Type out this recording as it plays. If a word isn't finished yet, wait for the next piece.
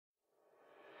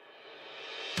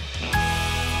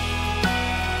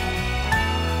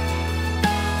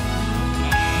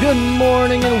Good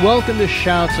morning and welcome to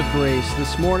Shouts of Grace.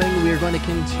 This morning we are going to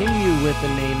continue with the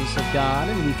names of God,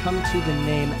 and we come to the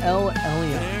name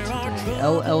Elyon today.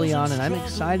 Elyon, and I'm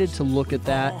excited to look at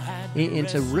that and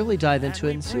to really dive into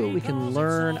it and see what we can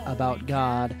learn about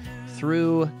God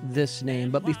through this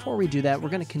name. But before we do that, we're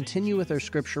going to continue with our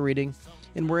scripture reading,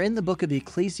 and we're in the book of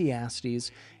Ecclesiastes,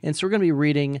 and so we're going to be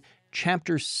reading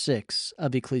chapter 6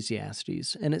 of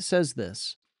Ecclesiastes, and it says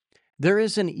this: "There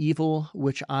is an evil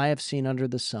which I have seen under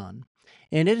the sun,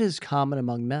 and it is common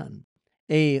among men.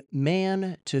 A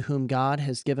man to whom God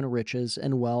has given riches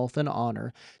and wealth and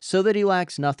honor, so that he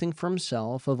lacks nothing for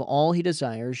himself of all he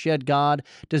desires, yet God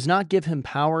does not give him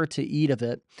power to eat of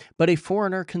it, but a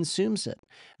foreigner consumes it.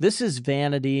 This is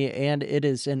vanity, and it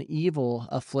is an evil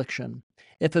affliction.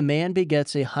 If a man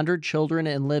begets 100 children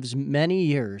and lives many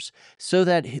years, so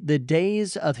that the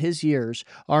days of his years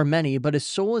are many, but his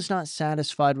soul is not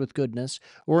satisfied with goodness,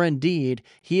 or indeed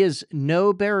he is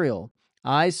no burial,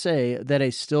 I say that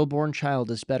a stillborn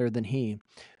child is better than he.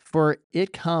 For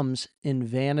it comes in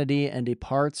vanity and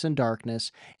departs in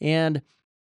darkness, and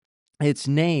its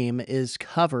name is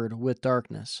covered with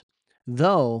darkness.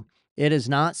 Though it has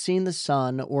not seen the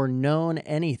sun or known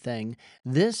anything,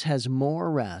 this has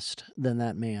more rest than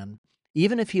that man.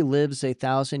 Even if he lives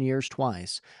 1,000 years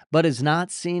twice, but has not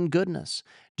seen goodness,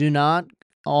 do not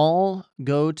all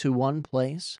go to one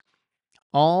place?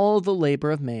 All the labor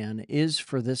of man is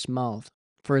for his mouth,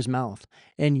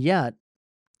 and yet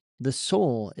the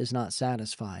soul is not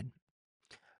satisfied.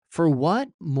 For what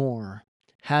more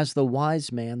has the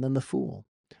wise man than the fool?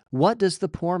 What does the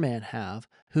poor man have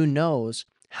who knows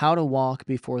how to walk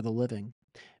before the living?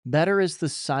 Better is the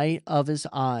sight of his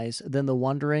eyes than the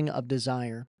wandering of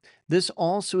desire. This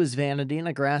also is vanity and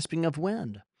a grasping of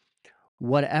wind.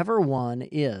 Whatever one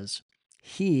is,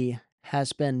 he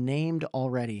has been named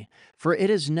already, for it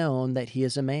is known that he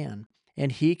is a man,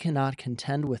 and he cannot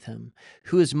contend with him,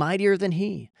 who is mightier than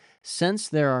he. Since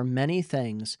there are many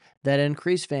things that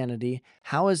increase vanity,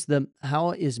 how is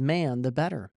man the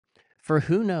better? For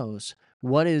who knows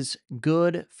what is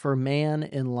good for man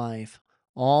in life?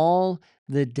 All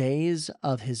the days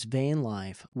of his vain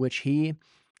life, which he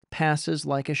passes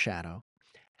like a shadow.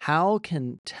 Who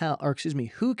can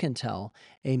tell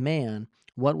a man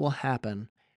what will happen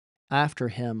after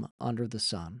him under the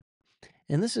sun?"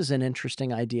 And this is an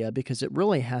interesting idea because it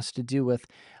really has to do with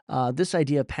this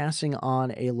idea of passing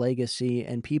on a legacy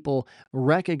and people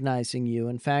recognizing you.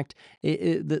 In fact,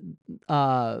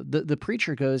 the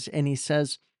preacher goes and he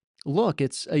says, "Look,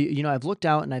 it's I've looked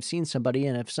out and I've seen somebody,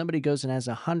 and if somebody goes and has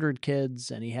 100 kids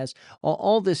and he has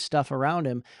all this stuff around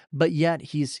him, but yet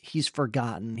he's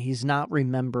forgotten, he's not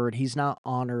remembered, he's not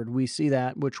honored. We see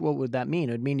that. Which what would that mean?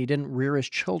 It would mean he didn't rear his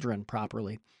children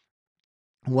properly.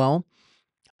 Well."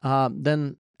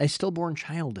 Then a stillborn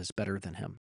child is better than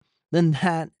him. Then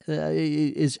that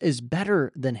is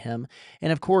better than him.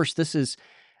 And of course, this is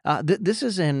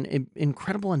an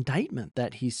incredible indictment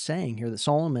that he's saying here, that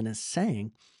Solomon is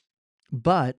saying.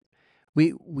 But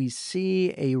we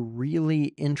see a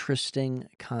really interesting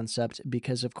concept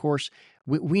because, of course,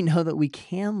 we know that we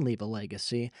can leave a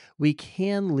legacy. We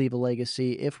can leave a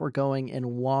legacy if we're going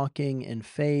and walking in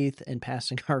faith and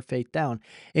passing our faith down.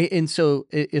 And so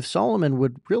if Solomon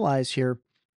would realize here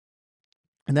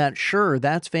that, sure,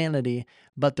 that's vanity,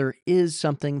 but there is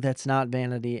something that's not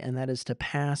vanity, and that is to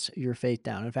pass your faith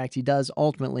down. In fact, he does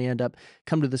ultimately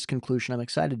come to this conclusion. I'm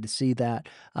excited to see that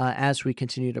as we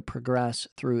continue to progress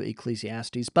through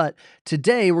Ecclesiastes. But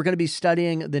today we're going to be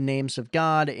studying the names of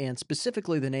God, and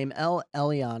specifically the name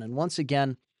Elyon. And once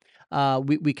again,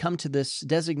 we come to this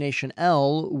designation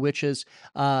El, which is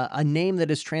a name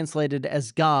that is translated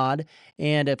as God,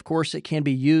 and of course it can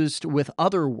be used with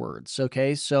other words.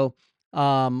 Okay, so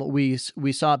we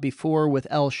saw it before with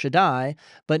El Shaddai,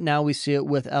 but now we see it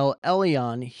with El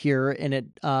Elyon here, and it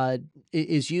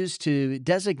is used to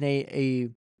designate a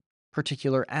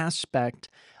particular aspect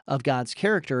of God's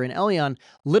character. And Elyon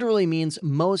literally means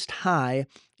most high,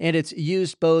 and it's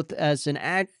used both as an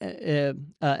adjective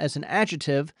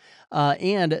and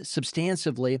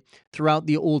substantively throughout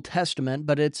the Old Testament,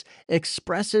 but it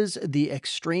expresses the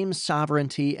extreme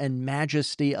sovereignty and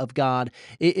majesty of God.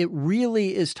 It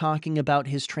really is talking about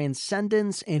his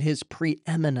transcendence and his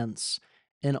preeminence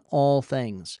in all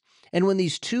things. And when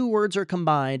these two words are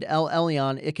combined, El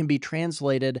Elyon, it can be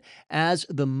translated as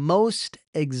the most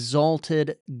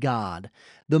exalted God.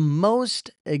 The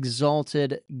most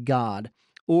exalted God,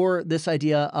 or this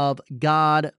idea of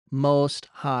God Most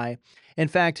High. In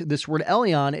fact, this word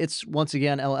Elyon, it's once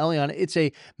again El Elyon, it's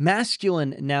a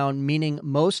masculine noun meaning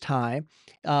most high,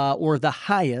 or the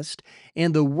highest,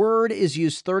 and the word is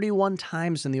used 31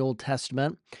 times in the Old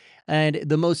Testament. And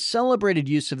the most celebrated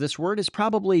use of this word is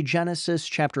probably Genesis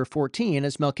chapter 14,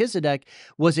 as Melchizedek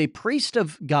was a priest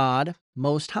of God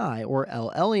Most High, or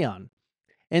El Elyon.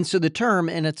 And so the term,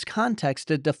 in its context,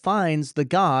 it defines the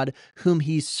God whom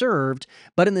he served.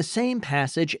 But in the same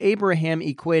passage, Abraham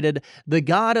equated the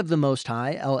God of the Most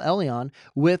High, El Elyon,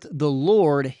 with the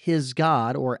Lord his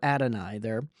God, or Adonai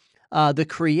there, the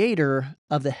creator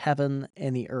of the heaven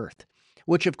and the earth.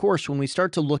 Which, of course, when we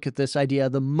start to look at this idea,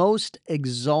 the most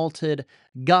exalted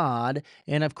God,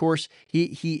 and of course, he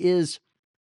is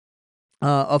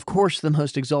of course, the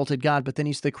most exalted God, but then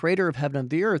he's the creator of heaven and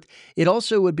the earth. It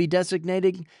also would be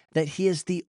designating that he is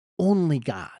the only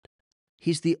God.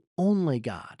 He's the only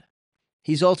God.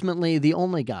 He's ultimately the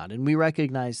only God, and we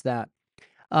recognize that.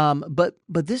 But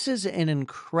this is an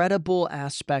incredible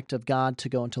aspect of God to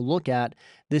go and to look at,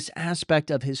 this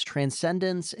aspect of his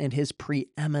transcendence and his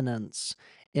preeminence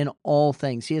in all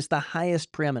things. He is the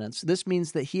highest preeminence. This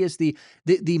means that he is the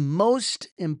most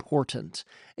important.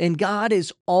 And God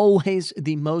is always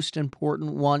the most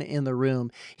important one in the room.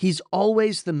 He's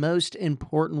always the most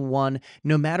important one,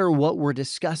 no matter what we're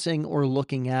discussing or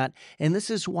looking at. And this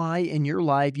is why in your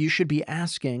life you should be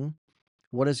asking,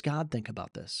 what does God think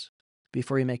about this,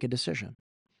 before you make a decision?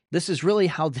 This is really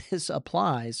how this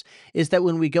applies, is that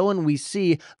when we go and we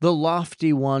see the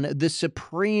lofty one, the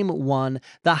supreme one,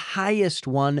 the highest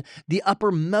one, the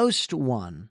uppermost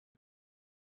one,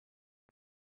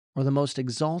 or the most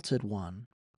exalted one,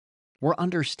 we're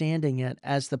understanding it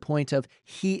as the point of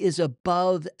he is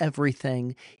above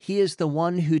everything. He is the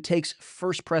one who takes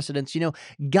first precedence. You know,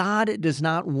 God does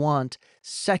not want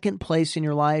second place in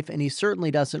your life, and he certainly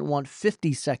doesn't want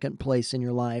 52nd place in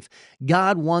your life.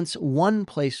 God wants one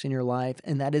place in your life,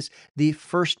 and that is the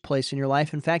first place in your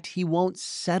life. In fact, he won't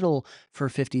settle for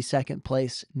 52nd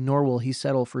place, nor will he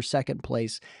settle for second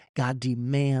place. God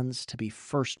demands to be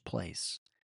first place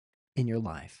in your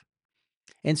life.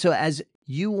 And so as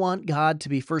you want God to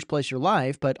be first place in your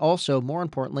life, but also more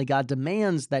importantly, God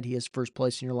demands that he is first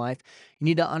place in your life, you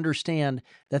need to understand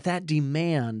that that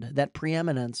demand, that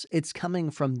preeminence, it's coming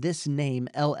from this name,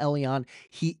 El Elyon.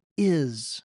 He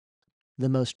is the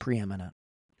most preeminent.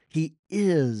 He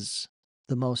is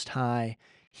the most high.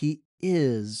 He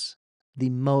is the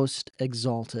most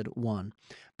exalted one.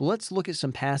 But let's look at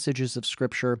some passages of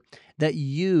Scripture that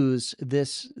use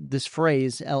this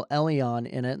phrase, El Elyon,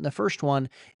 in it. And the first one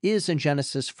is in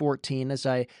Genesis 14, as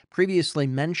I previously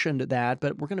mentioned that,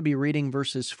 but we're going to be reading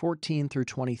verses 14 through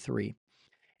 23.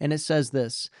 And it says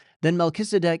this, Then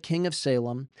Melchizedek, king of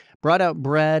Salem, brought out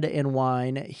bread and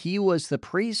wine. He was the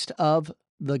priest of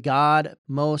the God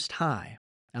Most High,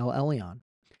 El Elyon.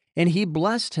 And he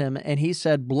blessed him, and he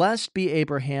said, Blessed be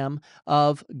Abraham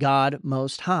of God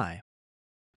Most High,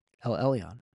 El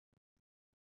Elyon.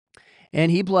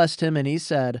 And he blessed him, and he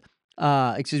said,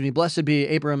 Blessed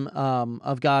be Abram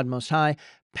of God Most High,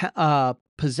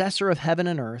 possessor of heaven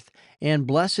and earth, and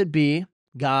blessed be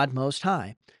God Most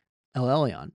High, El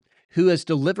Elyon, who has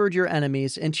delivered your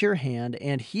enemies into your hand,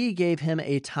 and he gave him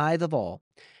a tithe of all.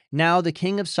 Now the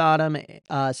king of Sodom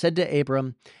said to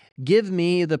Abram, Give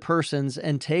me the persons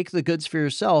and take the goods for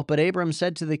yourself. But Abram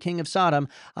said to the king of Sodom,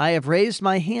 I have raised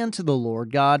my hand to the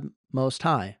Lord God Most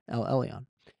High, El Elyon,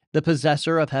 the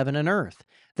possessor of heaven and earth,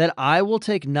 that I will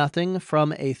take nothing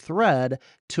from a thread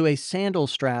to a sandal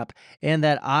strap, and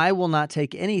that I will not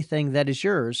take anything that is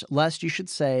yours, lest you should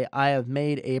say, I have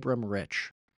made Abram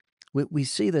rich. We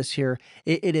see this here.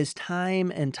 It is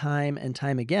time and time and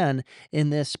time again in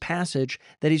this passage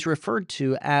that he's referred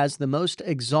to as the most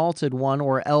exalted one,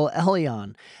 or El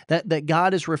Elyon, that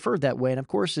God is referred that way. And of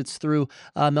course, it's through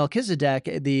Melchizedek,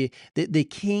 the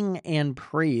king and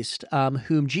priest,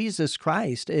 whom Jesus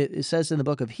Christ, it says in the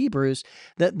book of Hebrews,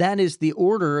 that is the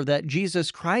order that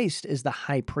Jesus Christ is the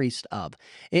high priest of.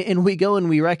 And we go and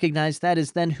we recognize that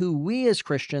is then who we as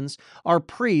Christians are,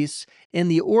 priests in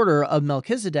the order of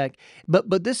Melchizedek.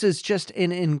 But this is just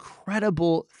an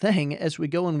incredible thing as we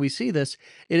go and we see this.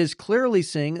 It is clearly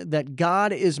seeing that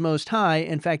God is most high.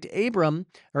 In fact,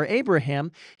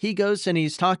 Abraham, he goes and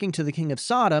he's talking to the king of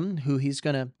Sodom, who he's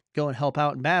going to go and help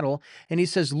out in battle. And he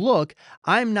says, look,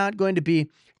 I'm not going to be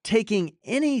taking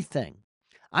anything.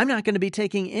 I'm not going to be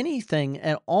taking anything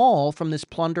at all from this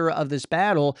plunder of this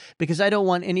battle, because I don't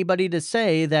want anybody to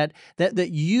say that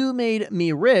you made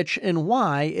me rich. And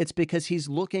why? It's because he's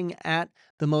looking at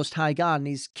the Most High God, and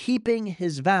he's keeping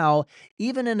his vow,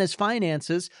 even in his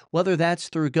finances, whether that's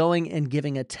through going and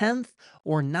giving a tenth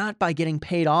or not by getting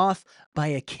paid off by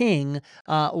a king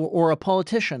or a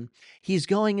politician. He's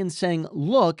going and saying,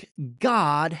 look,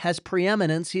 God has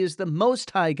preeminence. He is the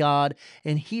Most High God,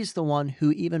 and he's the one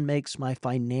who even makes my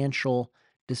financial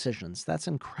decisions. That's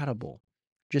incredible.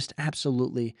 Just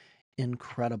absolutely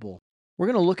incredible. We're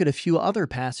going to look at a few other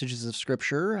passages of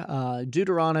Scripture.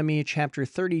 Deuteronomy chapter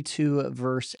 32,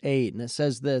 verse 8, and it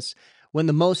says this: When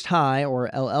the Most High,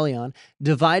 or El Elyon,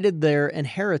 divided their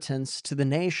inheritance to the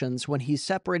nations, when he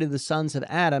separated the sons of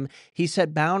Adam, he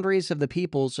set boundaries of the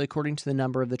peoples according to the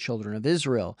number of the children of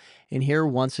Israel. And here,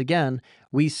 once again,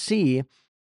 we see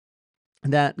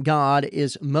that God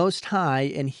is most high,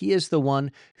 and he is the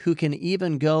one who can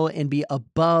even go and be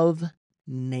above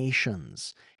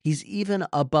nations. He's even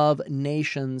above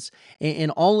nations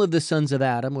in all of the sons of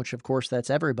Adam, which of course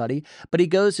that's everybody, but he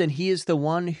goes and he is the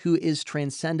one who is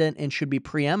transcendent and should be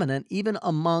preeminent even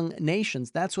among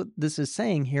nations. That's what this is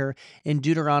saying here in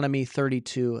Deuteronomy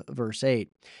 32, verse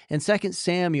 8. In 2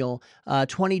 Samuel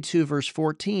 22, verse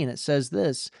 14, it says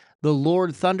this: The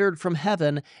Lord thundered from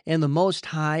heaven, and the Most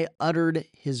High uttered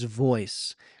his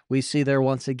voice. We see there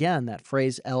once again that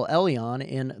phrase El Elyon,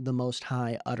 in the Most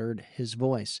High uttered his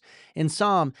voice. In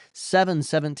Psalm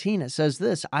 7:17, it says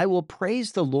this: I will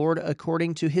praise the Lord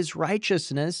according to his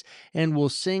righteousness, and will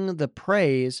sing the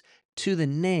praise to the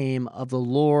name of the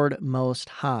Lord Most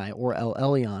High, or El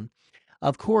Elyon.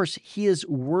 Of course, he is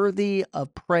worthy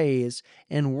of praise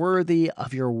and worthy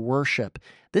of your worship.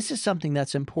 This is something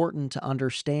that's important to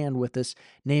understand with this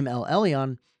name El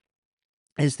Elyon,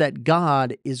 is that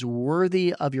God is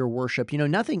worthy of your worship.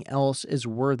 Nothing else is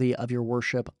worthy of your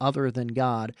worship other than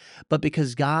God. But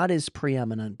because God is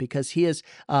preeminent, because he is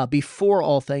before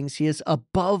all things, he is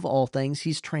above all things,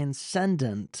 he's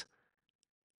transcendent,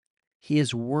 he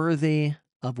is worthy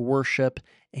of worship,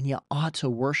 and you ought to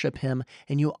worship him,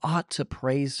 and you ought to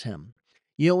praise him.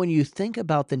 When you think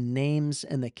about the names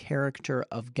and the character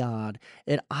of God,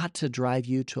 it ought to drive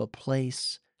you to a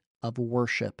place of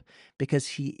worship, because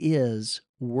he is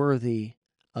worthy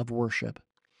of worship.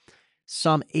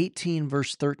 Psalm 18,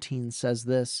 verse 13 says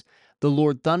this: The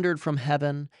Lord thundered from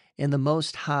heaven, and the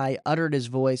Most High uttered his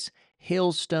voice,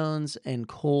 hailstones and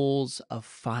coals of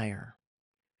fire.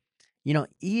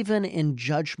 Even in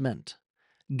judgment,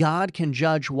 God can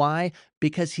judge. Why?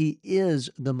 Because he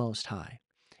is the Most High.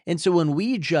 And so when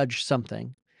we judge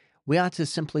something, we ought to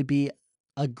simply be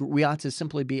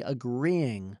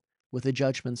agreeing with the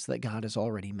judgments that God has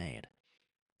already made.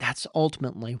 That's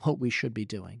ultimately what we should be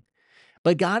doing.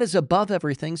 But God is above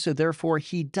everything, so therefore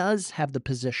he does have the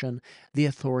position, the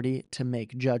authority to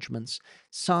make judgments.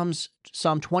 Psalm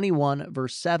 21,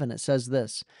 verse 7, it says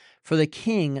this: For the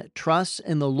king trusts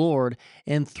in the Lord,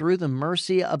 and through the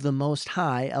mercy of the Most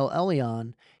High, El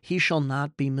Elyon, he shall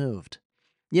not be moved.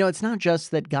 It's not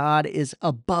just that God is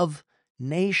above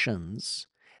nations.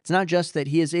 It's not just that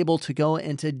he is able to go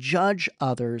and to judge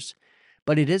others,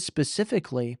 but it is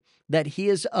specifically that he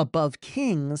is above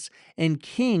kings, and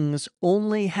kings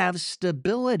only have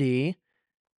stability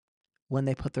when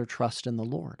they put their trust in the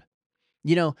Lord.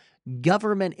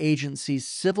 Government agencies,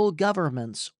 civil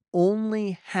governments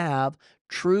only have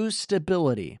true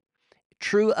stability,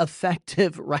 true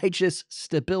effective, righteous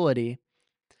stability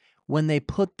when they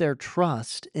put their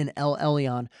trust in El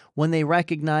Elyon, when they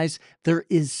recognize there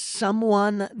is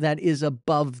someone that is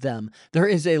above them. There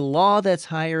is a law that's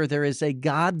higher. There is a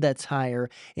God that's higher.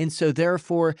 And so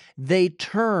therefore they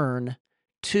turn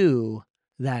to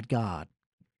that God,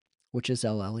 which is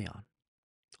El Elyon,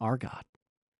 our God.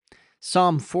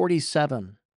 Psalm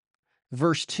 47,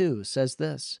 verse 2 says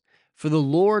this: For the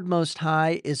Lord Most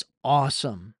High is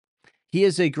awesome. He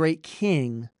is a great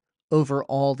king over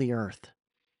all the earth.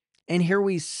 And here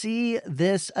we see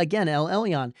this again, El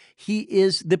Elyon. He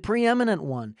is the preeminent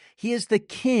one. He is the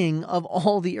king of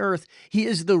all the earth. He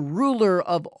is the ruler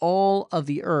of all of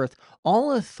the earth.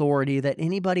 All authority that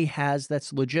anybody has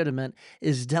that's legitimate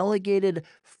is delegated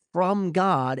from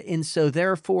God. And so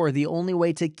therefore, the only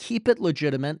way to keep it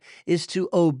legitimate is to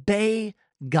obey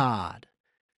God.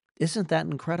 Isn't that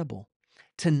incredible?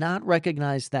 To not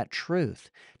recognize that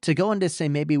truth, to go on to say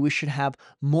maybe we should have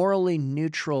morally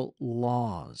neutral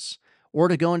laws, or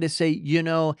to go on to say,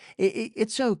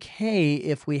 it's okay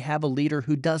if we have a leader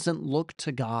who doesn't look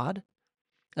to God,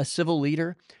 a civil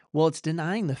leader. Well, it's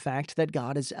denying the fact that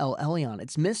God is El Elyon.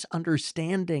 It's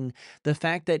misunderstanding the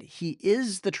fact that he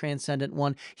is the transcendent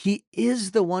one. He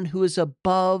is the one who is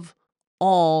above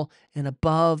all and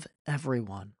above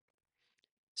everyone.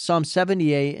 Psalm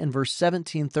 78 and verse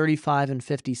 17, 35, and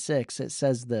 56, it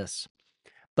says this: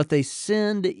 But they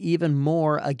sinned even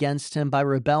more against him by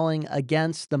rebelling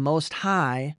against the Most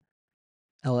High,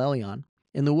 El Elyon,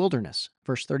 in the wilderness.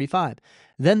 Verse 35,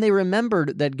 Then they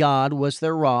remembered that God was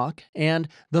their rock, and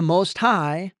the Most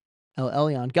High, El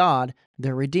Elyon, God,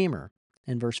 their Redeemer.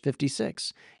 In verse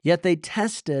 56, Yet they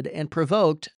tested and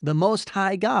provoked the Most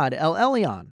High God, El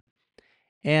Elyon,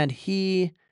 and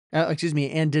he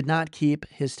and did not keep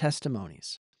his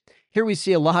testimonies. Here we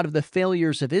see a lot of the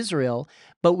failures of Israel,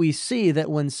 but we see that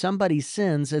when somebody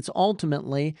sins, it's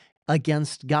ultimately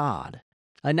against God.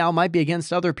 And now it might be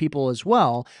against other people as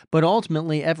well, but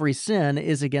ultimately every sin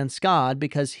is against God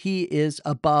because he is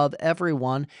above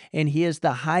everyone and he is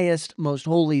the highest, most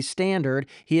holy standard.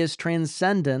 He is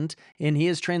transcendent, and he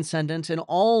is transcendent in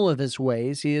all of his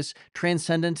ways. He is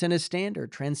transcendent in his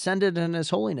standard, transcendent in his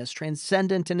holiness,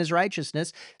 transcendent in his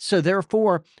righteousness. So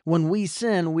therefore, when we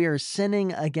sin, we are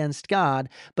sinning against God.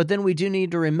 But then we do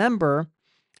need to remember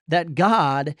that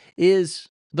God is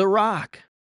the rock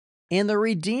and the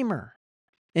Redeemer.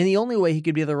 And the only way he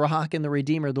could be the rock and the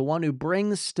Redeemer, the one who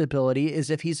brings stability, is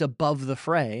if he's above the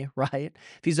fray, right?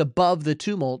 If he's above the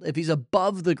tumult, if he's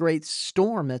above the great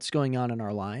storm that's going on in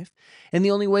our life. And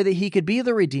the only way that he could be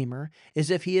the Redeemer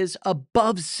is if he is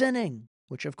above sinning,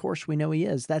 which of course we know he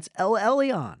is. That's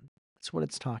Elyon. That's what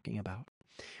it's talking about.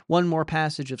 One more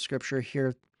passage of Scripture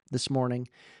here this morning.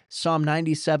 Psalm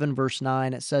 97, verse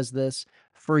 9, it says this: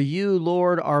 "For you,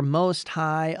 Lord, are most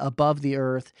high above the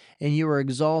earth, and you are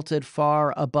exalted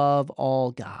far above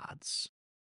all gods."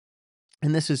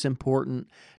 And this is important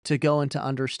to go and to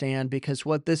understand, because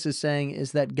what this is saying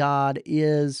is that God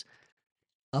is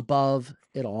above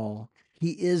it all.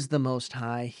 He is the Most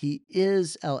High. He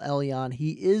is Elyon.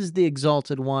 He is the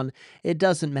Exalted One. It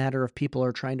doesn't matter if people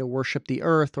are trying to worship the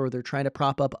earth or they're trying to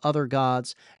prop up other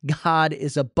gods. God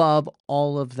is above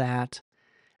all of that.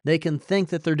 They can think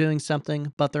that they're doing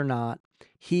something, but they're not.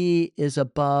 He is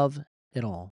above it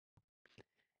all.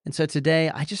 And so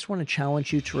today, I just want to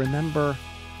challenge you to remember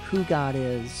who God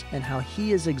is and how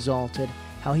he is exalted,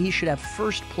 how he should have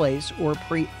first place or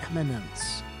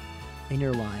preeminence in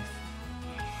your life.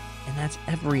 And that's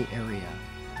every area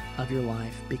of your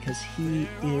life, because he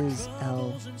is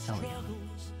Elyon.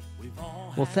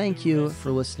 Well, thank you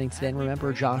for listening today. And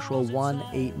remember Joshua 1,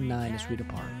 8, and 9 as we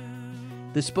depart.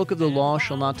 "This book of the law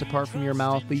shall not depart from your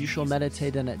mouth, but you shall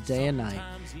meditate in it day and night,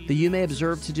 that you may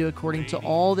observe to do according to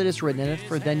all that is written in it,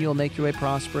 for then you'll make your way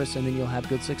prosperous, and then you'll have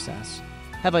good success.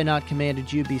 Have I not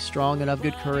commanded you, be strong and of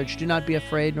good courage? Do not be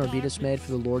afraid nor be dismayed,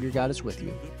 for the Lord your God is with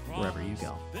you wherever you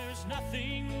go." There's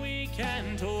nothing we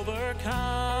can't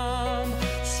overcome,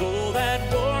 so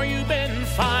that war you've been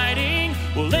fighting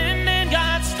will end in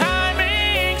God's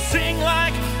timing. Sing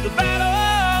like the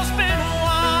battle's been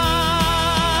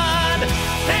won.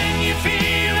 Can you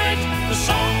feel it? The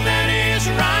song that is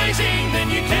rising,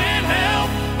 then you can't help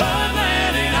but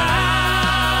let it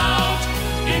out.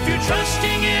 If you're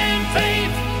trusting in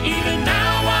faith, even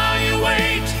now while you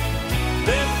wait,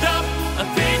 lift up a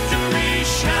victory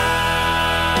shout.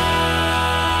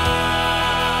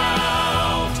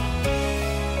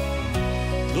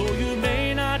 Though you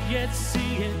may not yet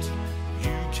see it,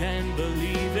 you can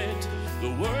believe it.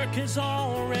 The work is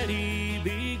already